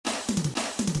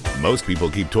Most people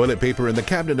keep toilet paper in the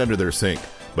cabinet under their sink,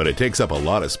 but it takes up a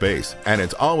lot of space, and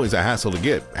it's always a hassle to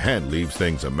get and leaves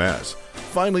things a mess.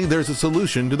 Finally, there's a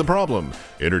solution to the problem.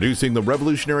 Introducing the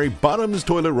revolutionary Bottoms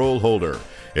Toilet Roll Holder.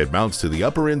 It mounts to the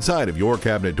upper inside of your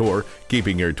cabinet door,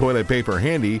 keeping your toilet paper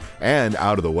handy and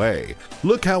out of the way.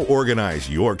 Look how organized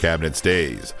your cabinet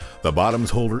stays. The Bottoms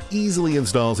holder easily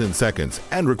installs in seconds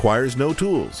and requires no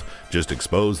tools. Just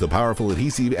expose the powerful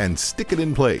adhesive and stick it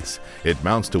in place. It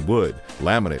mounts to wood,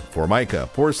 laminate, formica,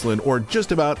 porcelain, or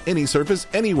just about any surface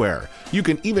anywhere. You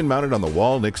can even mount it on the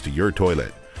wall next to your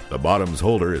toilet. The Bottoms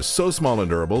holder is so small and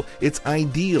durable, it's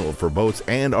ideal for boats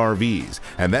and RVs.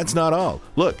 And that's not all.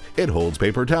 Look, it holds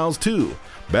paper towels too.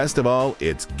 Best of all,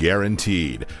 it's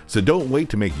guaranteed. So don't wait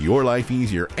to make your life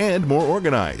easier and more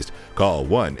organized. Call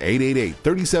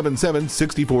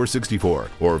 1-888-377-6464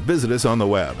 or visit us on the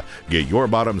web. Get your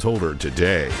Bottoms holder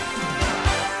today.